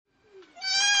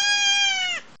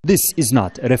This is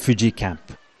not a refugee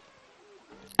camp.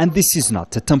 And this is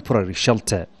not a temporary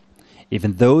shelter,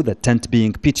 even though the tent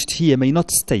being pitched here may not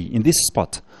stay in this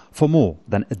spot for more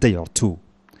than a day or two.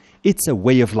 It's a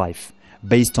way of life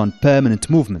based on permanent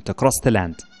movement across the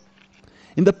land.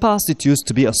 In the past, it used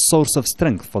to be a source of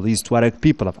strength for these Tuareg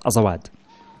people of Azawad,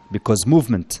 because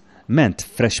movement meant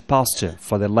fresh pasture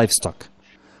for their livestock.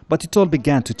 But it all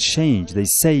began to change, they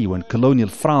say, when colonial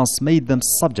France made them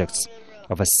subjects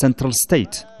of a central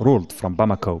state ruled from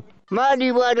Bamako.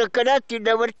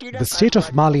 The state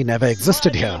of Mali never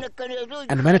existed here,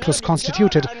 and when it was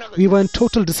constituted, we were in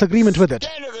total disagreement with it.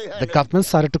 The government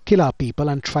started to kill our people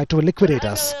and tried to liquidate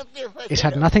us. It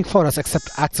had nothing for us except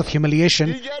acts of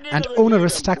humiliation and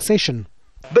onerous taxation.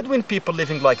 Bedouin people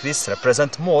living like this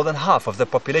represent more than half of the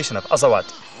population of Azawad.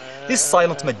 This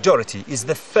silent majority is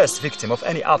the first victim of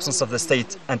any absence of the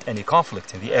state and any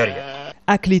conflict in the area.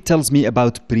 Akli tells me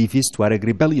about previous Tuareg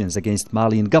rebellions against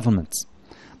Malian governments,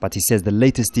 but he says the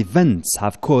latest events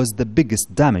have caused the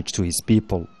biggest damage to his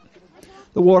people.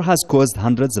 The war has caused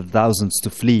hundreds of thousands to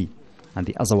flee, and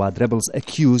the Azawad rebels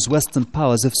accuse Western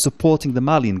powers of supporting the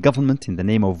Malian government in the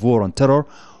name of war on terror,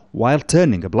 while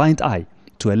turning a blind eye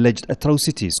to alleged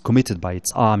atrocities committed by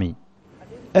its army.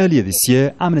 Earlier this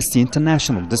year, Amnesty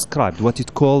International described what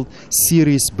it called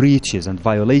serious breaches and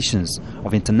violations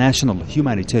of international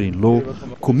humanitarian law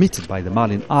committed by the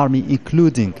Malian army,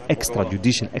 including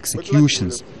extrajudicial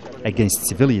executions against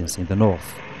civilians in the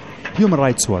north. Human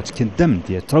Rights Watch condemned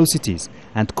the atrocities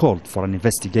and called for an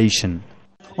investigation.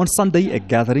 On Sunday, a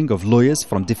gathering of lawyers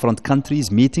from different countries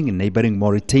meeting in neighboring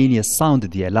Mauritania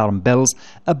sounded the alarm bells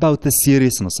about the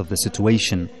seriousness of the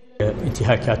situation.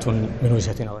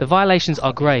 The violations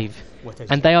are grave,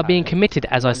 and they are being committed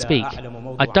as I speak.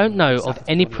 I don't know of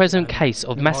any present case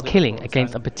of mass killing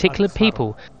against a particular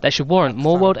people that should warrant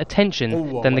more world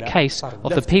attention than the case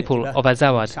of the people of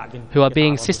Azawad, who are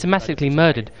being systematically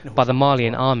murdered by the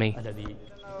Malian army.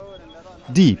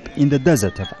 Deep in the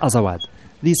desert of Azawad,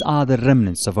 these are the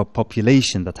remnants of a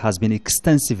population that has been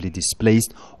extensively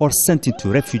displaced or sent into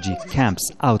refugee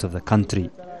camps out of the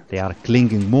country. They are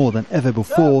clinging more than ever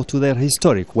before to their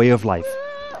historic way of life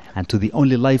and to the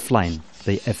only lifeline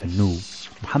they ever knew.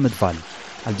 Mohamed Vall,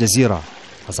 Jazeera,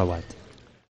 Azawad.